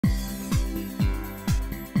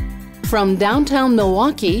From downtown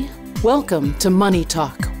Milwaukee, welcome to Money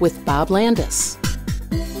Talk with Bob Landaas.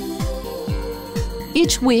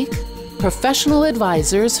 Each week, professional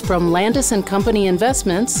advisors from Landaas Company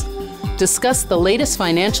Investments discuss the latest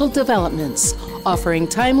financial developments, offering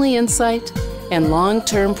timely insight and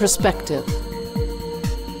long-term perspective.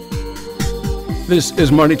 This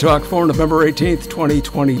is Money Talk for November 18th,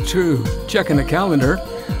 2022. Checking the calendar.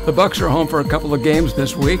 The Bucks are home for a couple of games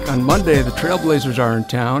this week. On Monday, the Trailblazers are in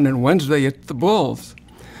town, and Wednesday, it's the Bulls.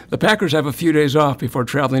 The Packers have a few days off before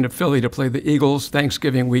traveling to Philly to play the Eagles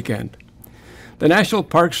Thanksgiving weekend. The National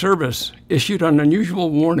Park Service issued an unusual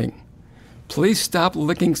warning. Please stop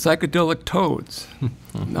licking psychedelic toads.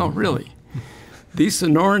 No, really. These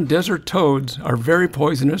Sonoran desert toads are very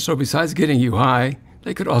poisonous, so besides getting you high,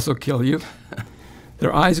 they could also kill you.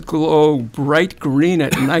 Their eyes glow bright green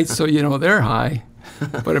at night, so you know they're high.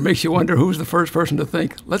 But it makes you wonder who's the first person to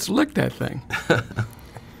think, let's lick that thing.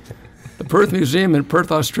 The Perth Museum in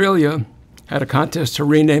Perth, Australia, had a contest to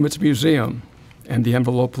rename its museum. And the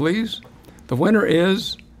envelope, please. The winner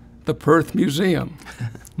is the Perth Museum.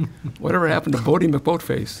 Whatever happened to Bodie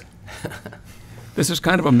McBoatface? This is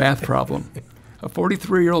kind of a math problem. A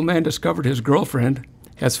 43-year-old man discovered his girlfriend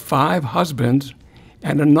has 5 husbands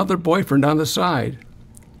and another boyfriend on the side.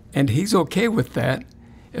 And he's okay with that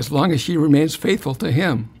as long as she remains faithful to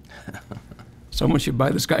him. Someone should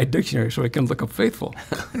buy this guy a dictionary so he can look up faithful.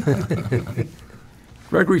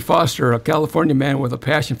 Gregory Foster, a California man with a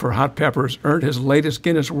passion for hot peppers, earned his latest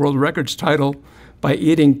Guinness World Records title by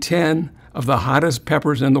eating 10 of the hottest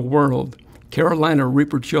peppers in the world, Carolina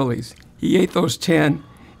Reaper chilies. He ate those 10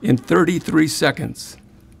 in 33 seconds.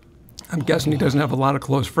 I'm guessing he doesn't have a lot of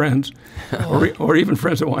close friends or even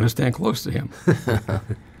friends that want to stand close to him.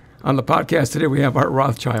 On the podcast today, we have Art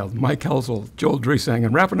Rothschild, Mike Hoelzl, Joel Dresang,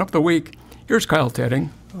 and wrapping up the week, here's Kyle Tetting.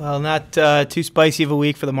 Well, not too spicy of a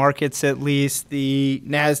week for the markets, at least. The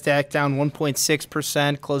NASDAQ down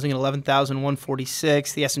 1.6%, closing at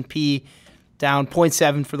 11,146. The S&P down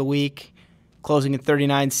 0.7 for the week, closing at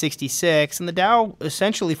 3966. And the Dow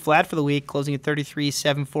essentially flat for the week, closing at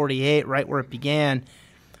 33,748, right where it began.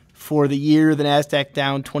 For the year, the NASDAQ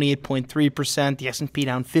down 28.3%, the S&P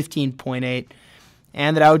down 15.8%.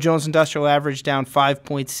 And the Dow Jones Industrial Average down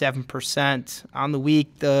 5.7%. On the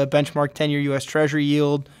week, the benchmark 10-year U.S. Treasury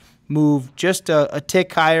yield moved just a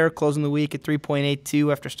tick higher, closing the week at 3.82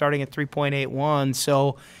 after starting at 3.81.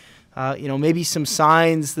 So, maybe some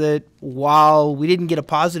signs that while we didn't get a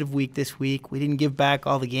positive week this week, we didn't give back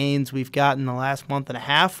all the gains we've gotten the last month and a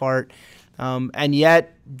half, Art. And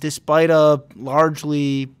yet, despite a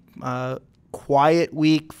largely quiet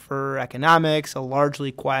week for economics, a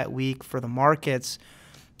largely quiet week for the markets,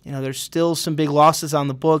 there's still some big losses on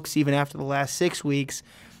the books even after the last 6 weeks.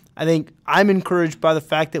 I think I'm encouraged by the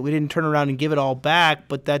fact that we didn't turn around and give it all back,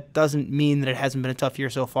 but that doesn't mean that it hasn't been a tough year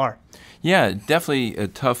so far. Yeah, definitely a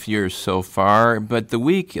tough year so far, but the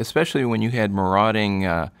week, especially when you had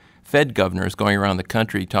marauding Fed governors going around the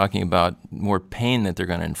country talking about more pain that they're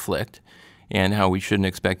going to inflict and how we shouldn't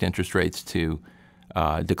expect interest rates to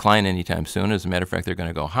decline anytime soon. As a matter of fact, they're going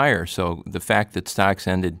to go higher. So the fact that stocks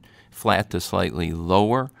ended flat to slightly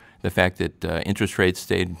lower, the fact that interest rates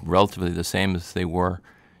stayed relatively the same as they were,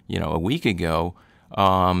 a week ago,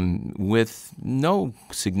 with no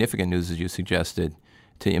significant news, as you suggested,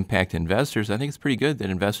 to impact investors, I think it's pretty good that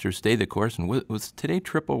investors stay the course. And was today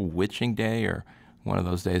Triple Witching Day or one of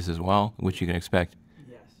those days as well, which you can expect?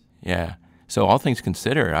 Yes. Yeah. So all things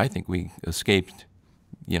considered, I think we escaped,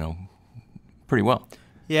 pretty well.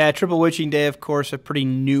 Yeah, Triple Witching Day, of course, a pretty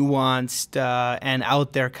nuanced and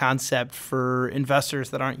out there concept for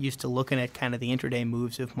investors that aren't used to looking at kind of the intraday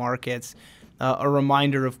moves of markets. A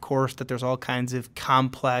reminder, of course, that there's all kinds of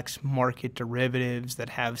complex market derivatives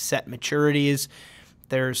that have set maturities.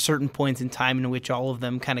 There's certain points in time in which all of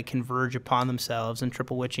them kind of converge upon themselves, and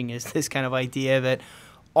Triple Witching is this kind of idea that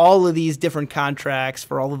all of these different contracts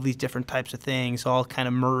for all of these different types of things all kind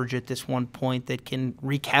of merge at this one point that can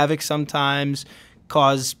wreak havoc sometimes,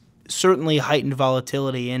 cause certainly heightened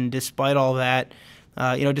volatility. And despite all that,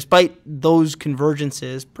 despite those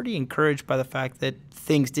convergences, pretty encouraged by the fact that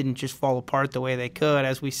things didn't just fall apart the way they could.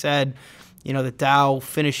 As we said, the Dow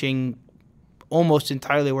finishing almost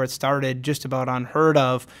entirely where it started, just about unheard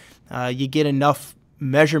of. You get enough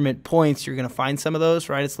measurement points, you're going to find some of those,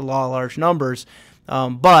 right? It's the law of large numbers.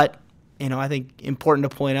 But I think important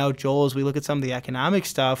to point out, Joel, as we look at some of the economic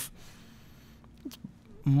stuff, it's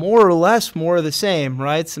more or less more of the same,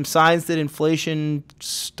 right? Some signs that inflation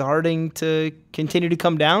starting to continue to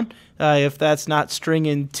come down. If that's not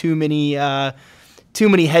stringing too many too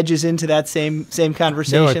many hedges into that same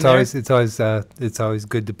conversation. No, it's always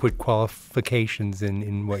good to put qualifications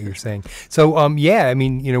in what you're saying. So yeah, I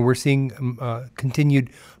mean, we're seeing continued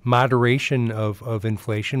moderation of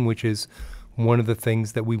inflation, which is one of the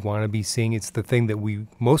things that we want to be seeing. It's the thing that we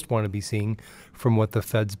most want to be seeing from what the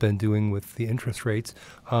Fed's been doing with the interest rates.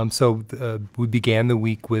 We began the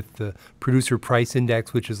week with the Producer Price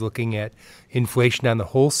Index, which is looking at inflation on the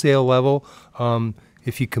wholesale level.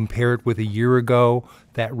 If you compare it with a year ago,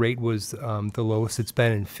 that rate was the lowest it's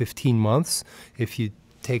been in 15 months. If you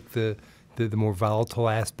take the more volatile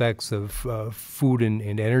aspects of food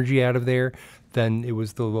and energy out of there, then it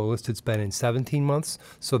was the lowest it's been in 17 months.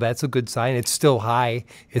 So that's a good sign. It's still high.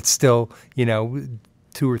 It's still,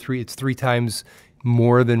 it's 3 times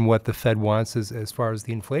more than what the Fed wants as far as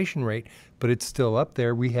the inflation rate, but it's still up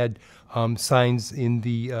there. We had signs in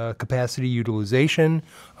the capacity utilization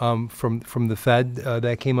from the Fed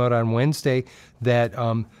that came out on Wednesday that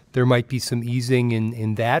there might be some easing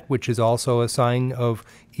in that, which is also a sign of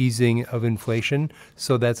easing of inflation.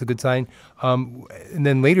 So that's a good sign. And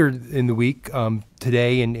then later in the week,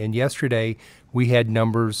 today and yesterday, we had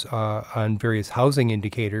numbers on various housing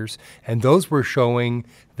indicators, and those were showing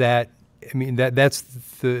that, that's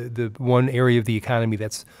the one area of the economy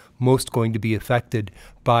that's most going to be affected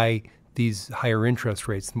by these higher interest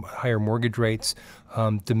rates, higher mortgage rates.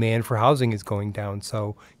 Demand for housing is going down.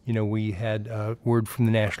 So, we had word from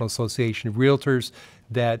the National Association of Realtors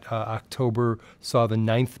that October saw the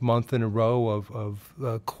 9th month in a row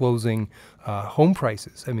of closing home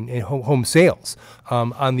prices, home sales.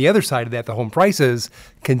 On the other side of that, the home prices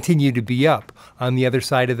continue to be up. On the other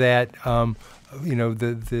side of that,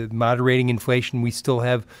 the moderating inflation, we still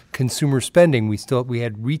have consumer spending. We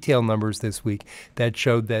had retail numbers this week that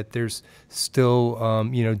showed that there's still,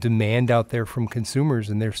 demand out there from consumers,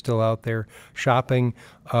 and they're still out there shopping.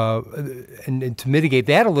 And to mitigate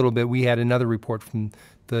that a little bit, we had another report from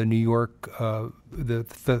the New York,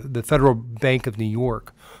 the Federal Bank of New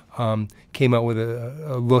York came out with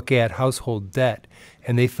a look at household debt,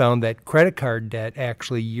 and they found that credit card debt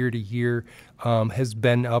actually year to year has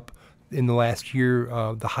been up in the last year,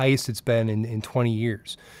 the highest it's been in 20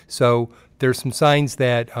 years. So there's some signs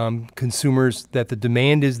that consumers, that the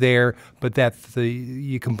demand is there, but that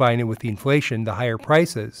you combine it with the inflation, the higher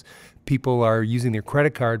prices, people are using their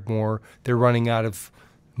credit card more, they're running out of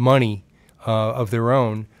money of their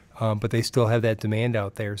own, but they still have that demand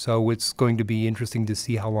out there. So it's going to be interesting to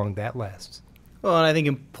see how long that lasts. Well, and I think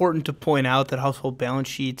important to point out that household balance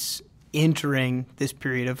sheets entering this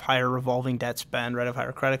period of higher revolving debt spend, right, of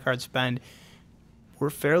higher credit card spend, were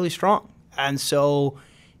fairly strong. And so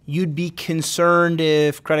you'd be concerned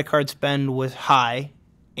if credit card spend was high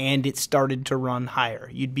and it started to run higher.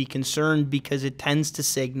 You'd be concerned because it tends to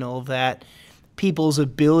signal that people's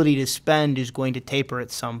ability to spend is going to taper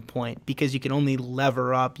at some point, because you can only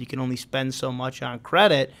lever up, you can only spend so much on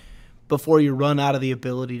credit before you run out of the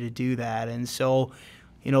ability to do that. And so,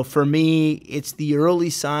 for me, it's the early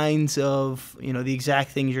signs of, the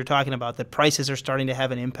exact things you're talking about, that prices are starting to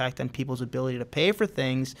have an impact on people's ability to pay for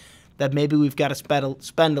things, that maybe we've got to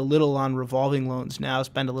spend a little on revolving loans now,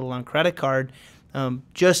 spend a little on credit card,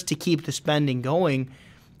 just to keep the spending going.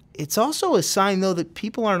 It's also a sign, though, that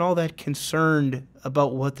people aren't all that concerned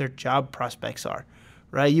about what their job prospects are,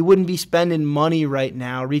 right? You wouldn't be spending money right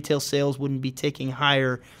now. Retail sales wouldn't be ticking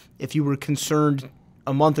higher if you were concerned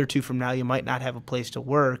a month or two from now you might not have a place to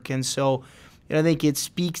work. And so I think it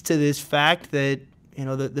speaks to this fact that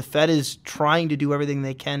the Fed is trying to do everything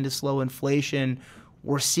they can to slow inflation.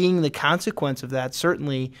 We're seeing the consequence of that,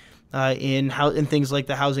 certainly in things like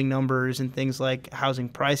the housing numbers and things like housing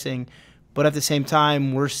pricing. But at the same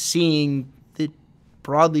time, we're seeing that,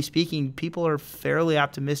 broadly speaking, people are fairly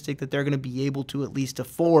optimistic that they're going to be able to at least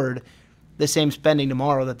afford the same spending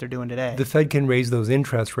tomorrow that they're doing today. The Fed can raise those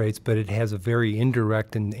interest rates, but it has a very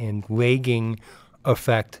indirect and lagging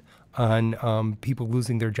effect on people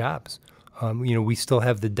losing their jobs. We still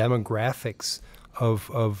have the demographics of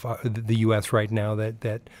the U.S. right now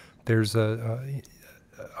that there's a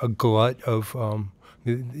glut of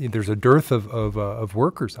there's a dearth of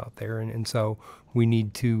workers out there, and so we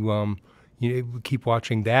need to keep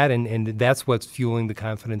watching that, and that's what's fueling the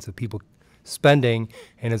confidence of people spending,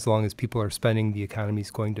 and as long as people are spending, the economy is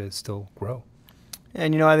going to still grow.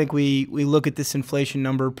 And, I think we look at this inflation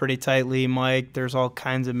number pretty tightly, Mike. There's all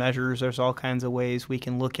kinds of measures. There's all kinds of ways we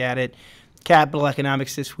can look at it. Capital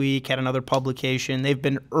Economics this week had another publication. They've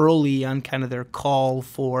been early on kind of their call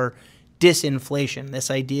for disinflation, this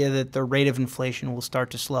idea that the rate of inflation will start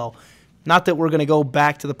to slow. Not that we're going to go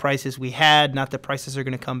back to the prices we had, not that prices are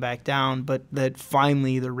going to come back down, but that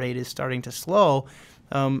finally the rate is starting to slow.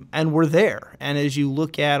 And we're there. And as you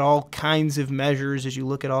look at all kinds of measures, as you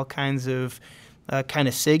look at all kinds of kind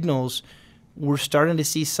of signals, we're starting to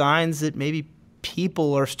see signs that maybe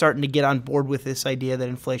people are starting to get on board with this idea that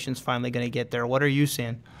inflation's finally going to get there. What are you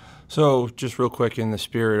seeing? So just real quick, in the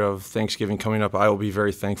spirit of Thanksgiving coming up, I will be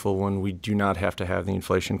very thankful when we do not have to have the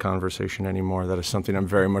inflation conversation anymore. That is something I'm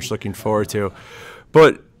very much looking forward to.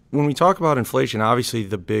 But when we talk about inflation, obviously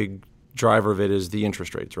the big driver of it is the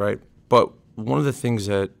interest rates, right? But one of the things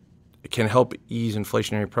that can help ease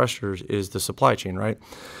inflationary pressures is the supply chain, right?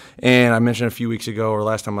 And I mentioned a few weeks ago, or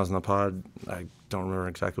last time I was on the pod, I don't remember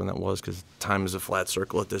exactly when that was because time is a flat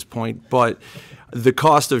circle at this point, but the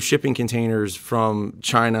cost of shipping containers from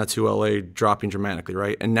China to LA dropping dramatically,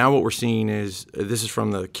 right? And now what we're seeing is, this is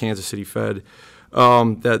from the Kansas City Fed,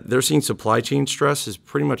 that they're seeing supply chain stress is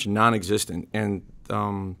pretty much non-existent, and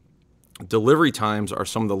delivery times are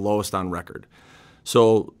some of the lowest on record.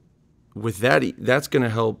 So with that, that's going to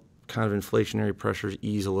help kind of inflationary pressures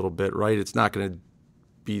ease a little bit, right? It's not going to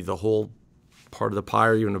be the whole part of the pie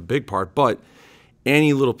or even a big part, but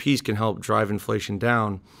any little piece can help drive inflation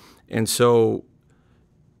down. And so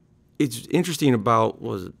it's interesting about,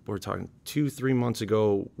 we're talking 2-3 months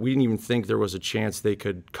ago, we didn't even think there was a chance they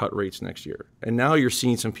could cut rates next year. And now you're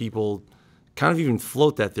seeing some people kind of even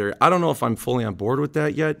float that theory. I don't know if I'm fully on board with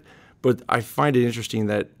that yet, but I find it interesting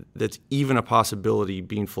that that's even a possibility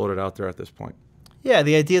being floated out there at this point. Yeah,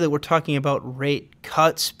 the idea that we're talking about rate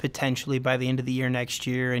cuts potentially by the end of the year next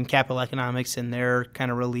year, and Capital Economics in their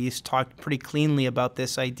kind of release talked pretty cleanly about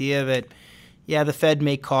this idea that, yeah, the Fed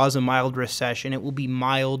may cause a mild recession. It will be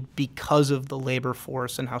mild because of the labor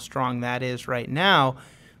force and how strong that is right now.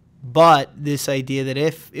 But this idea that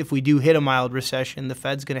if we do hit a mild recession, the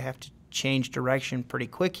Fed's going to have to change direction pretty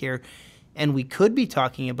quick here. And we could be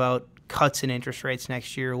talking about cuts in interest rates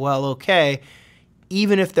next year. Well, okay,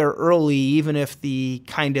 even if they're early, even if the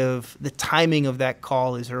timing of that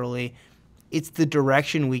call is early, it's the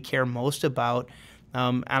direction we care most about.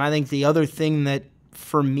 And I think the other thing that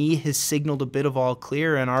for me has signaled a bit of all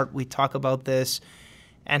clear, and Art, we talk about this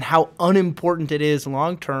and how unimportant it is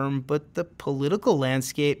long term, but the political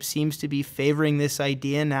landscape seems to be favoring this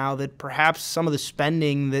idea now that perhaps some of the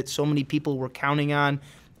spending that so many people were counting on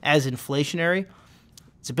as inflationary,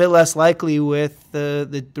 it's a bit less likely with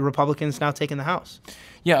the Republicans now taking the House.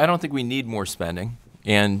 Yeah, I don't think we need more spending.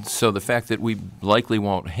 And so the fact that we likely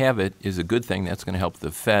won't have it is a good thing. That's going to help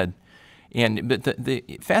the Fed. But the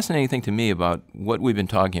fascinating thing to me about what we've been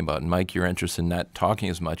talking about, and Mike, you're interested in not talking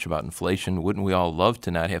as much about inflation. Wouldn't we all love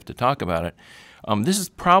to not have to talk about it? This is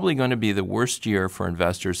probably going to be the worst year for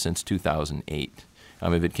investors since 2008,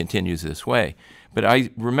 if it continues this way. But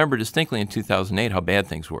I remember distinctly in 2008 how bad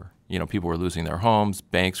things were. You know, people were losing their homes,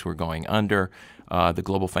 banks were going under, the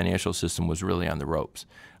global financial system was really on the ropes.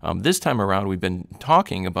 This time around, we've been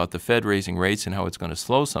talking about the Fed raising rates and how it's going to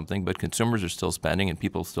slow something, but consumers are still spending and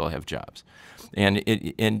people still have jobs. And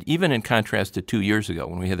even in contrast to 2 years ago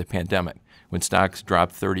when we had the pandemic, when stocks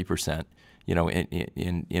dropped 30%,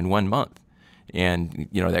 in 1 month, and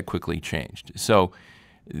that quickly changed. So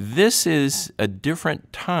this is a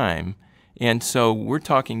different time, and so we're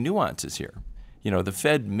talking nuances here. The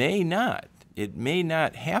Fed may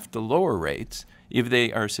not have to lower rates if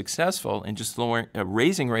they are successful in just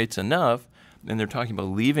raising rates enough, and they're talking about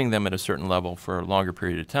leaving them at a certain level for a longer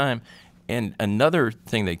period of time. And another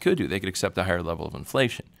thing they could do, they could accept a higher level of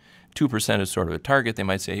inflation. 2% is sort of a target. They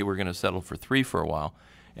might say, hey, we're going to settle for 3 for a while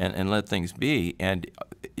and let things be. And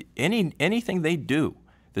anything they do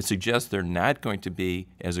that suggests they're not going to be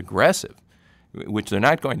as aggressive, which they're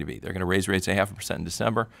not going to be, they're going to raise rates 0.5% in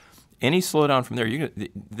December. Any slowdown from there,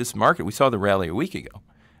 this market, we saw the rally a week ago.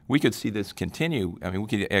 We could see this continue. I mean, we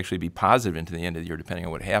could actually be positive into the end of the year depending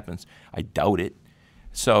on what happens. I doubt it.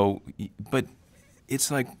 So, but it's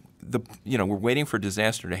like we're waiting for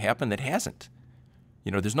disaster to happen that hasn't.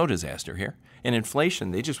 There's no disaster here. And inflation,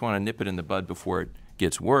 they just want to nip it in the bud before it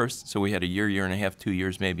gets worse. So we had a year and a half, 2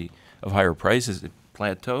 years maybe of higher prices. It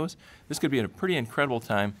plateaus. This could be a pretty incredible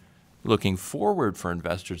time looking forward for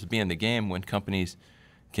investors to be in the game when companies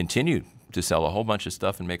continue to sell a whole bunch of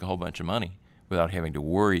stuff and make a whole bunch of money without having to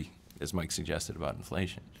worry, as Mike suggested, about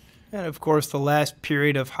inflation. And of course, the last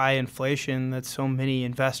period of high inflation that so many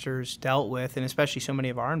investors dealt with, and especially so many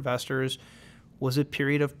of our investors, was a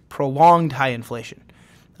period of prolonged high inflation.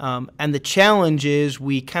 And the challenge is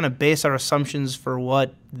we kind of base our assumptions for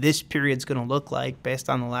what this period's going to look like based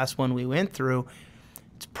on the last one we went through.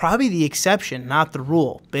 It's probably the exception, not the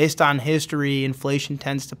rule. Based on history, inflation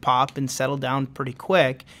tends to pop and settle down pretty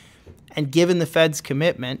quick. And given the Fed's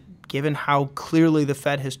commitment, given how clearly the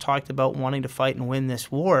Fed has talked about wanting to fight and win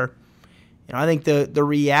this war, I think the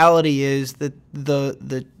reality is that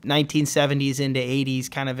the 1970s into 80s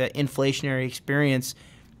kind of inflationary experience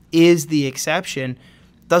is the exception.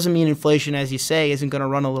 Doesn't mean inflation, as you say, isn't going to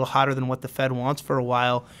run a little hotter than what the Fed wants for a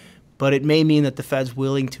while, but it may mean that the Fed's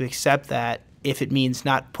willing to accept that if it means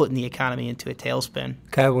not putting the economy into a tailspin.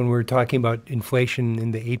 Kyle, when we're talking about inflation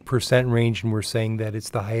in the 8% range and we're saying that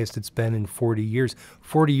it's the highest it's been in 40 years,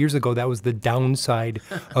 40 years ago, that was the downside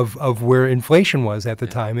of where inflation was at the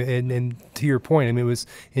time. And to your point, I mean, it was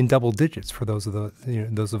in double digits for those of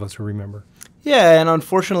us who remember. Yeah, and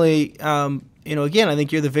unfortunately, again, I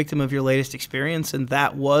think you're the victim of your latest experience, and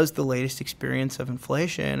that was the latest experience of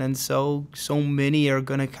inflation. And so many are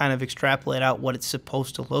going to kind of extrapolate out what it's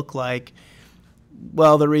supposed to look like.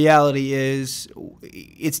 Well, the reality is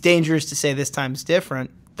it's dangerous to say this time's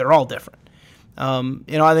different. They're all different.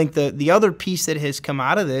 I think the other piece that has come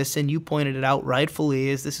out of this, and you pointed it out rightfully,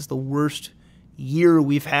 is this is the worst year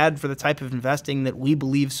we've had for the type of investing that we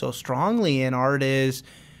believe so strongly in. Art is,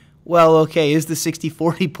 well, okay, is the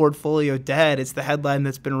 60-40 portfolio dead? It's the headline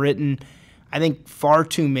that's been written, I think, far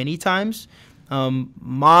too many times.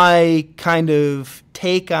 My kind of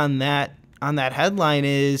take on that headline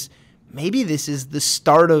is maybe this is the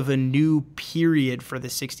start of a new period for the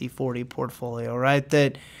 60-40 portfolio, right?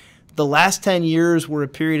 That the last 10 years were a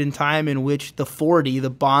period in time in which the 40, the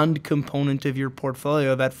bond component of your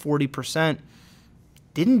portfolio, that 40%,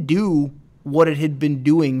 didn't do what it had been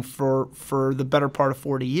doing for the better part of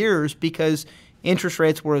 40 years because interest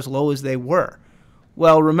rates were as low as they were.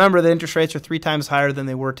 Well, remember that interest rates are 3 times higher than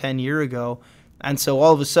they were 10 years ago. And so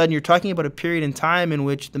all of a sudden you're talking about a period in time in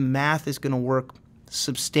which the math is going to work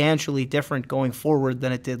substantially different going forward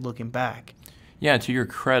than it did looking back. Yeah, to your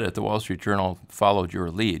credit, the Wall Street Journal followed your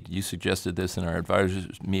lead. You suggested this in our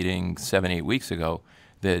advisors meeting 7-8 weeks ago,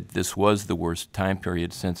 that this was the worst time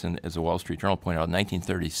period since, as the Wall Street Journal pointed out,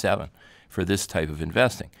 1937 for this type of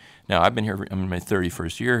investing. Now, I'm in my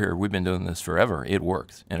 31st year here. We've been doing this forever. It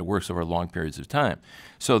works, and it works over long periods of time.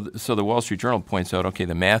 So the Wall Street Journal points out, okay,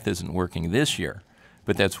 the math isn't working this year,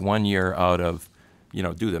 but that's 1 year out of,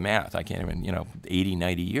 do the math. I can't even, 80,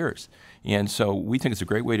 90 years. And so we think it's a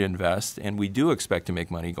great way to invest, and we do expect to make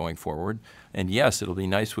money going forward. And yes, it'll be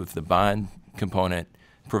nice if the bond component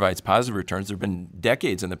provides positive returns. There have been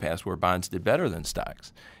decades in the past where bonds did better than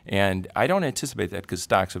stocks. And I don't anticipate that because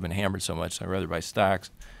stocks have been hammered so much. So I'd rather buy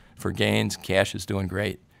stocks for gains. Cash is doing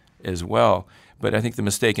great as well. But I think the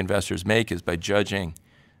mistake investors make is by judging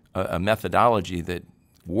a methodology that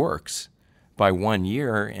works by 1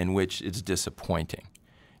 year in which it's disappointing.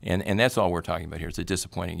 And that's all we're talking about here. It's a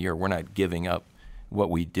disappointing year. We're not giving up what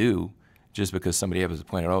we do just because somebody has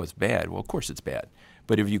pointed out, oh, it's bad. Well, of course it's bad.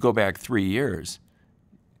 But if you go back 3 years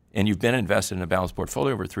and you've been invested in a balanced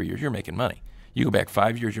portfolio over 3 years, you're making money. You go back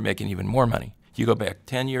 5 years, you're making even more money. You go back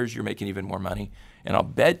 10 years, you're making even more money. And I'll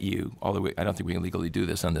bet you, although I don't think we can legally do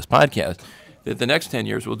this on this podcast, that the next 10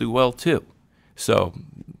 years will do well too. So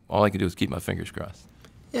all I can do is keep my fingers crossed.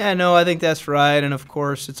 Yeah, no, I think that's right. And of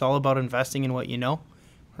course, it's all about investing in what you know,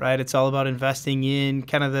 right? It's all about investing in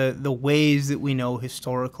kind of the ways that we know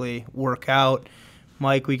historically work out.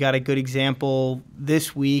 Mike, we got a good example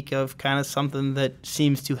this week of kind of something that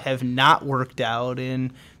seems to have not worked out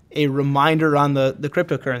in a reminder on the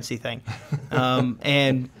cryptocurrency thing.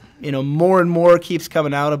 And, more and more keeps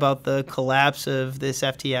coming out about the collapse of this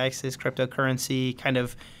FTX, this cryptocurrency kind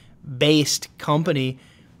of based company.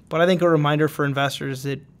 But I think a reminder for investors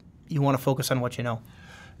that you want to focus on what you know.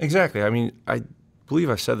 Exactly. I mean, I believe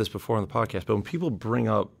I said this before on the podcast, but when people bring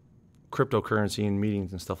up cryptocurrency in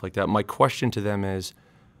meetings and stuff like that, my question to them is,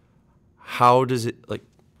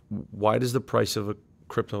 why does the price of a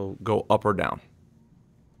crypto go up or down?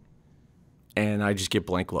 And I just get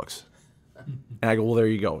blank looks. And I go, well, there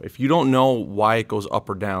you go. If you don't know why it goes up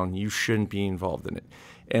or down, you shouldn't be involved in it.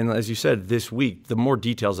 And as you said, this week, the more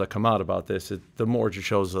details that come out about this, the more it just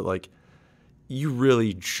shows that, you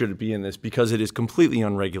really shouldn't be in this because it is completely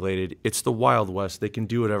unregulated. It's the Wild West. They can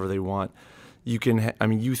do whatever they want. You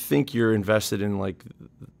think you're invested in,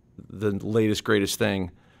 the latest, greatest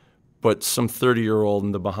thing, but some 30-year-old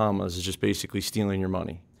in the Bahamas is just basically stealing your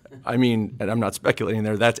money. And I'm not speculating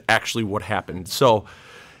there. That's actually what happened. So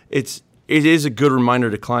it is a good reminder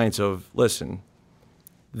to clients of, listen,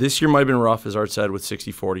 this year might have been rough, as Art said, with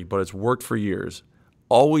 60-40, but it's worked for years.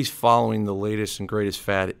 Always following the latest and greatest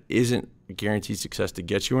fad isn't a guaranteed success to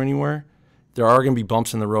get you anywhere. There are going to be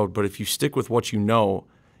bumps in the road, but if you stick with what you know,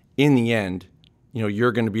 in the end,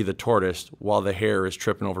 you're going to be the tortoise while the hare is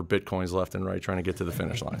tripping over Bitcoins left and right trying to get to the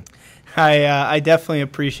finish line. I definitely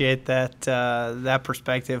appreciate that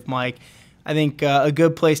perspective, Mike. I think a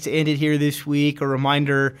good place to end it here this week, a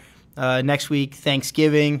reminder Next week,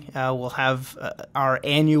 Thanksgiving, we'll have our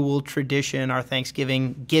annual tradition, our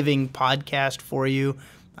Thanksgiving giving podcast for you.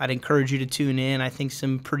 I'd encourage you to tune in. I think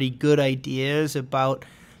some pretty good ideas about,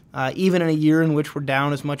 even in a year in which we're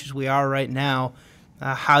down as much as we are right now,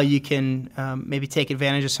 how you can maybe take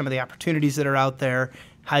advantage of some of the opportunities that are out there,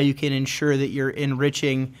 how you can ensure that you're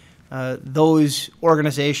enriching those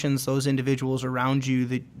organizations, those individuals around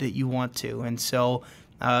you that you want to. And so,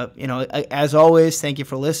 as always, thank you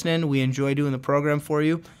for listening. We enjoy doing the program for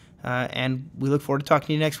you, and we look forward to talking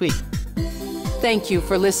to you next week. Thank you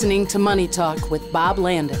for listening to Money Talk with Bob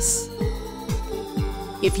Landaas.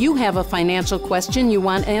 If you have a financial question you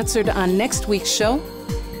want answered on next week's show,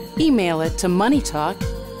 email it to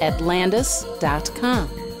moneytalk@landaas.com.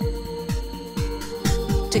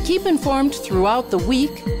 To keep informed throughout the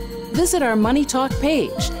week, visit our Money Talk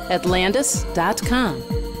page at landaas.com.